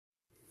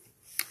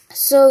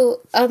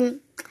So,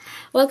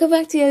 welcome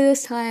back to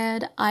Yoyo's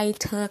Tired. I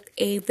took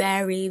a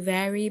very,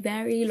 very,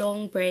 very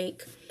long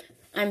break.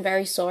 I'm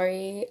very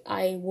sorry.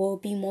 I will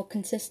be more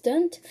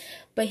consistent.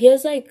 But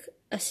here's like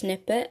a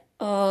snippet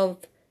of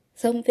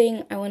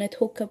something I want to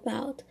talk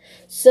about.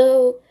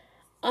 So,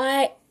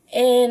 I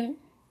am.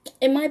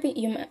 It might be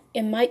you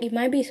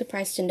might be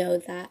surprised to know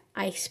that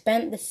I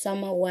spent the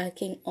summer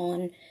working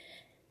on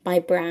my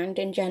brand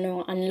in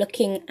general and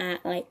looking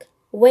at like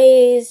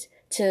ways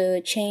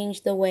to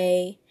change the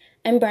way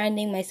I'm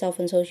branding myself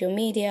on social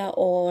media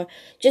or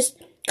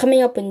just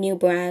coming up with new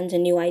brands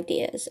and new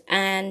ideas.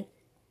 And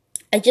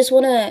I just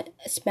want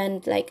to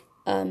spend like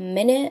a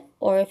minute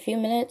or a few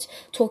minutes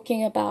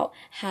talking about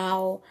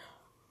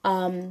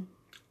um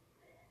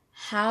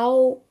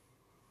how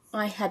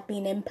I had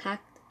been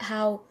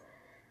how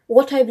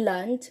what I've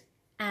learned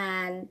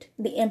and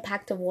the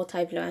impact of what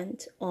I've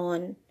learned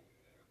on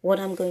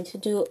what I'm going to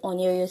do on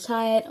Your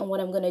Tired and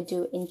what I'm going to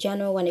do in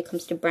general when it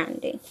comes to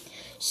branding.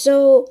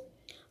 So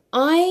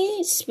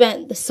I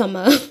spent the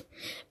summer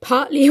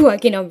partly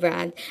working on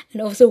brand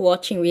and also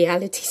watching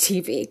reality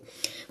TV.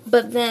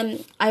 But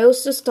then I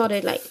also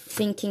started like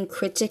thinking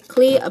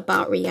critically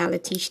about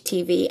reality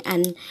TV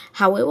and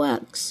how it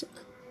works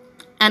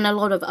and a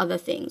lot of other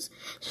things.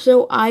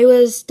 So I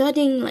was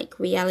studying like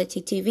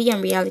reality TV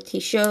and reality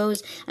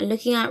shows and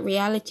looking at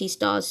reality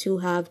stars who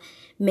have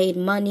made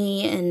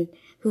money and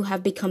who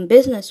have become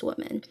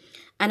businesswomen.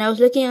 And I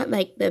was looking at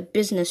like the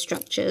business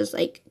structures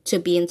like to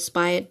be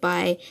inspired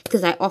by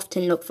because I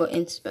often look for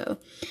inspo.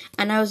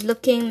 And I was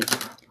looking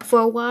for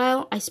a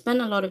while. I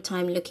spent a lot of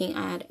time looking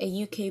at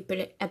a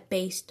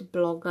UK-based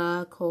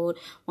blogger called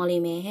Molly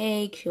May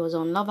Hague. She was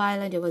on Love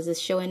Island. It was this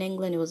show in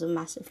England. It was a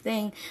massive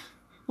thing,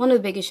 one of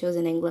the biggest shows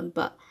in England,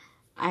 but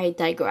I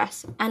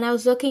digress. And I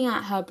was looking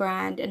at her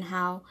brand and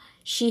how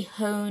she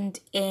honed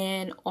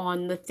in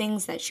on the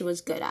things that she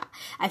was good at.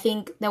 I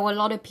think there were a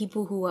lot of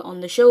people who were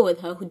on the show with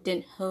her who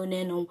didn't hone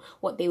in on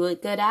what they were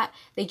good at.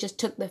 They just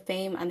took the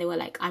fame and they were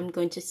like, I'm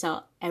going to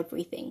sell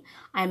everything.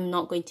 I'm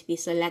not going to be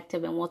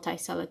selective in what I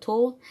sell at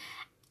all.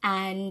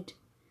 And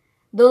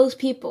those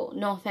people,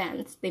 no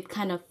offense, they've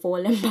kind of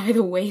fallen by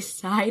the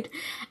wayside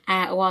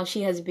while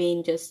she has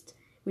been just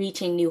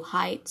reaching new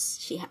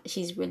heights.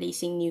 She's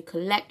releasing new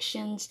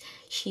collections.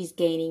 She's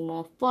gaining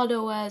more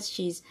followers.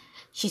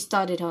 She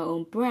started her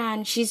own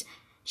brand. She's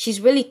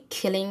really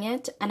killing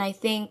it. And I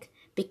think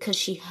because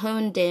she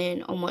honed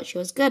in on what she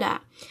was good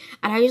at.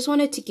 And I just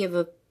wanted to give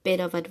a bit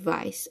of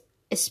advice,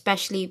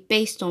 especially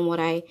based on what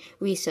I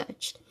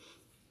researched.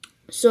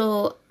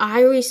 So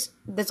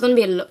it's gonna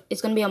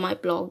be on my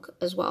blog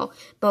as well.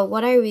 But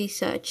what I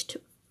researched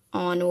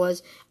on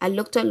was I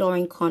looked at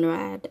Lauren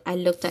Conrad, I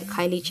looked at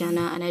Kylie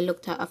Jenner, and I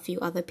looked at a few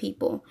other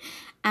people,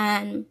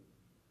 and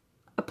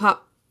apart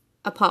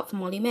from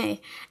Molly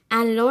May,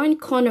 and Lauren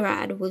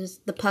Conrad was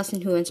the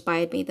person who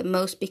inspired me the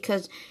most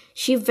because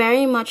she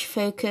very much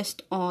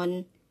focused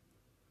on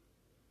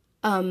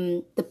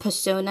the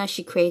persona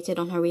she created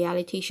on her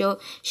reality show.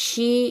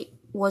 She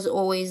was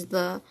always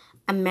the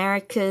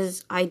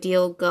America's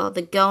ideal girl,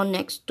 the girl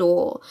next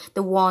door,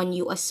 the one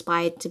you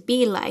aspired to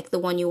be like, the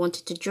one you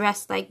wanted to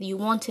dress like, you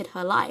wanted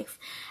her life.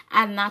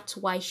 And that's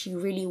why she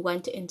really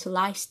went into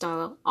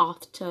lifestyle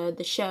after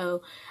the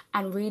show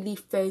and really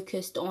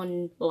focused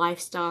on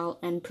lifestyle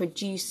and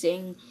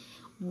producing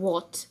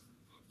what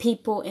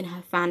people in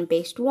her fan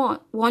base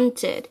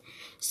wanted.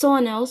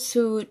 Someone else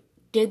who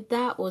did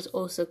that was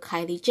also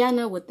Kylie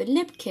Jenner with the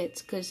lip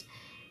kits, because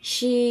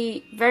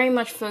she very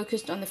much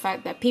focused on the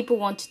fact that people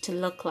wanted to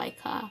look like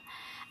her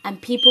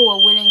and people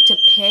were willing to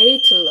pay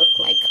to look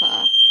like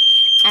her,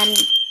 and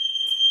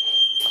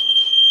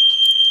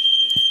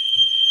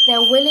their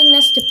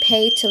willingness to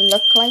pay to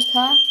look like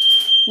her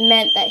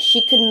meant that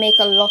she could make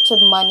a lot of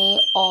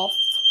money off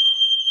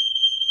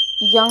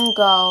young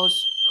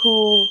girls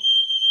who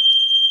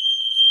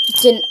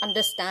didn't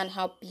understand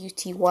how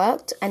beauty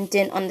worked and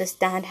didn't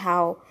understand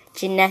how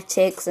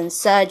genetics and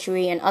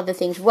surgery and other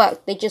things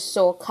worked. They just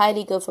saw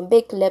Kylie go from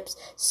big lips,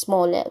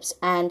 small lips,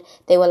 and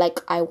they were like,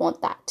 I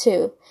want that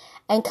too.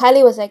 And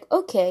Kylie was like,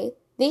 okay,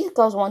 these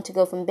girls want to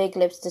go from big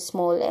lips to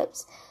small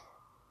lips.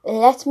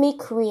 Let me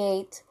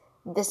create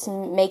this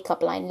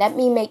makeup line. Let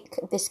me make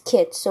this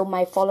kit so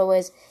my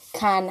followers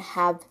can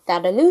have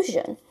that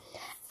illusion.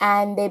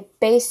 And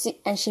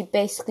she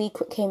basically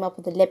came up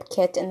with a lip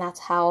kit, and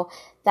that's how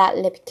that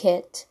lip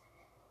kit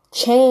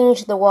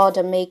changed the world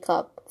of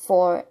makeup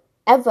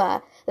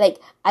forever. Like,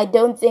 I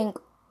don't think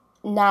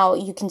now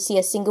you can see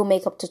a single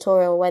makeup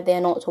tutorial where they're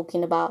not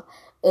talking about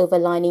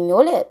overlining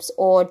your lips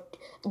or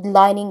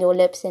lining your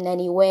lips in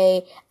any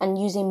way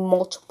and using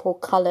multiple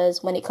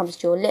colors when it comes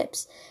to your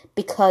lips,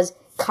 because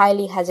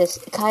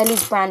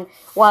Kylie's brand,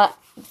 while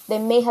there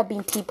may have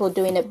been people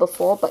doing it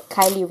before, but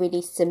Kylie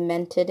really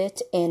cemented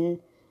it in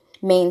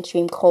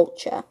mainstream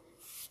culture.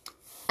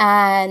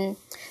 And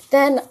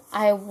then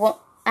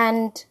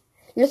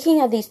looking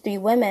at these three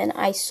women,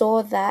 I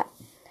saw that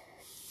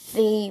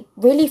they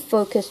really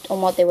focused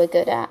on what they were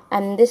good at.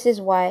 And this is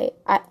one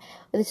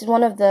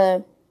of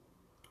the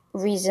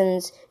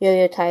reasons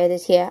Yo-Yo Tired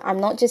is here. I'm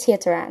not just here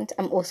to rant,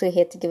 I'm also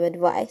here to give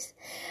advice.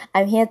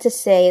 I'm here to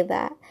say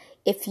that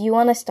if you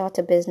want to start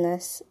a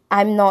business,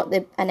 I'm not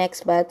an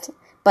expert,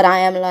 but I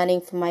am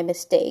learning from my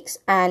mistakes.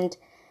 And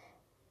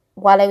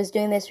while I was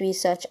doing this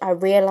research, I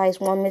realized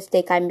one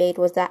mistake I made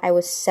was that I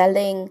was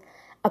selling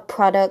a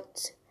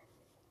product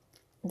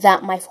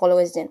that my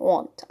followers didn't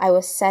want. I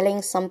was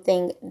selling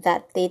something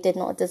that they did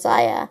not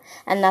desire,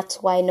 and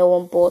that's why no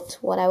one bought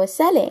what I was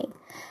selling.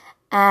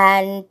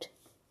 And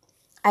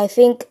I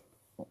think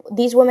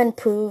these women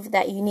prove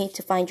that you need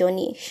to find your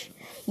niche.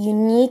 You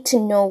need to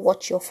know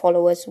what your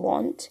followers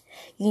want.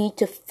 You need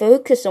to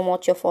focus on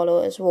what your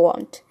followers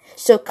want.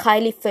 So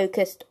Kylie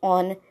focused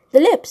on the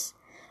lips.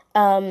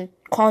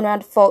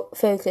 Conrad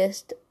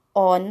focused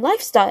on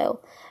lifestyle.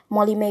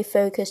 Molly-Mae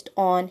focused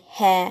on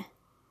hair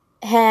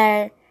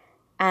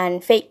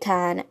and fake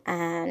tan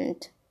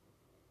and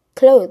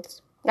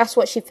clothes. That's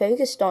what she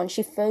focused on.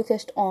 She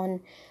focused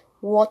on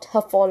what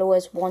her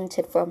followers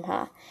wanted from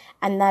her.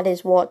 And that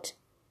is what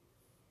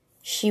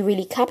she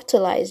really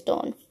capitalized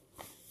on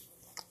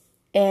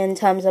in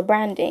terms of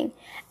branding.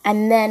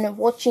 And then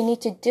what you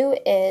need to do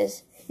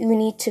is you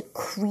need to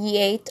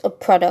create a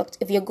product.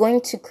 If you're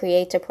going to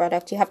create a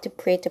product, you have to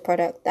create a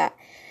product that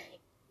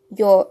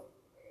your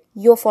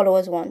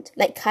followers want.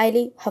 Like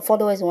Kylie, her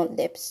followers want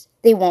lips.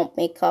 They want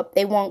makeup.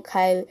 They want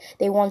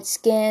they want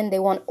skin. They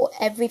want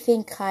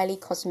everything Kylie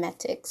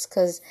Cosmetics,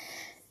 because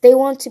they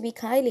want to be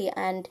Kylie.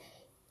 And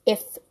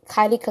if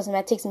Kylie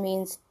Cosmetics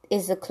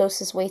is the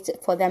closest way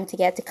for them to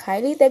get to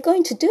Kylie, they're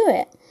going to do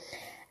it.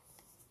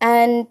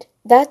 And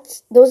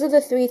those are the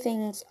three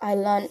things I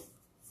learned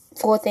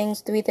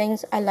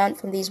I learned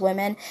from these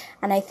women.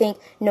 And I think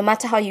no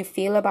matter how you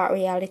feel about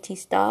reality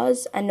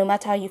stars, and no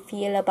matter how you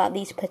feel about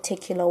these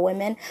particular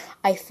women,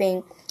 I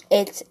think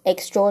it's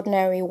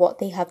extraordinary what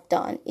they have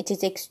done. It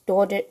is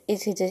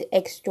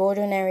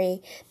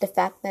extraordinary the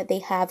fact that they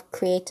have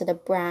created a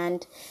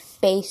brand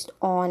based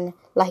on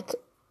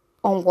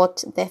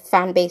what their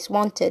fan base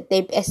wanted. They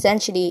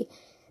essentially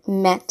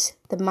met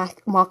the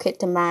market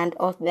demand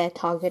of their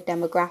target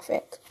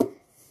demographic,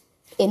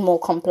 in more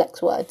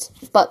complex words,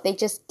 but they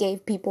just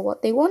gave people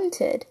what they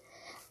wanted.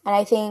 And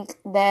I think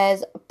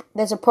there's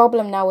a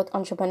problem now with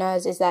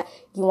entrepreneurs, is that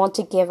you want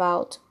to give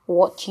out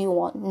what you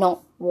want,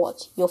 not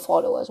what your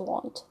followers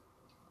want.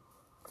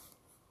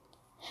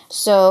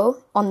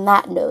 So on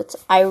that note,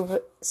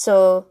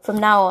 so from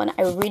now on,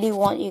 I really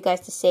want you guys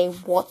to say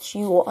what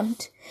you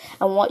want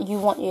and what you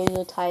want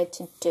Yo-Yo Tired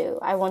to do.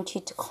 I want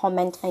you to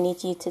comment. I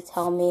need you to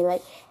tell me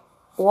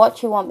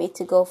what you want me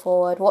to go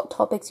forward, what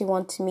topics you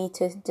want me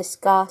to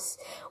discuss,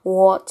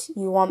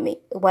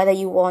 whether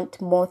you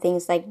want more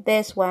things like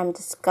this where I'm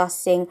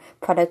discussing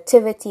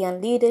productivity and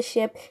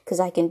leadership, because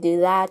I can do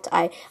that.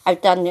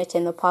 I've done it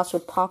in the past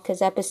with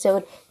Parker's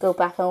episode. Go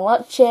back and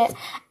watch it.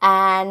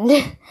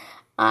 And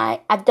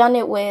I've done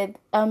it with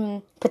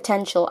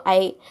potential.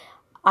 I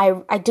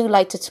do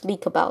like to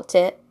speak about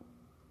it.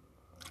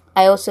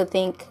 I also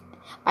think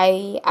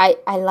I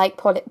like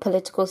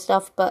political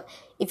stuff, but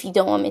if you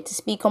don't want me to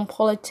speak on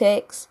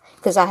politics,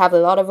 because I have a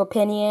lot of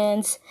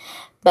opinions,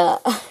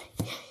 but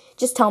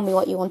just tell me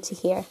what you want to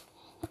hear.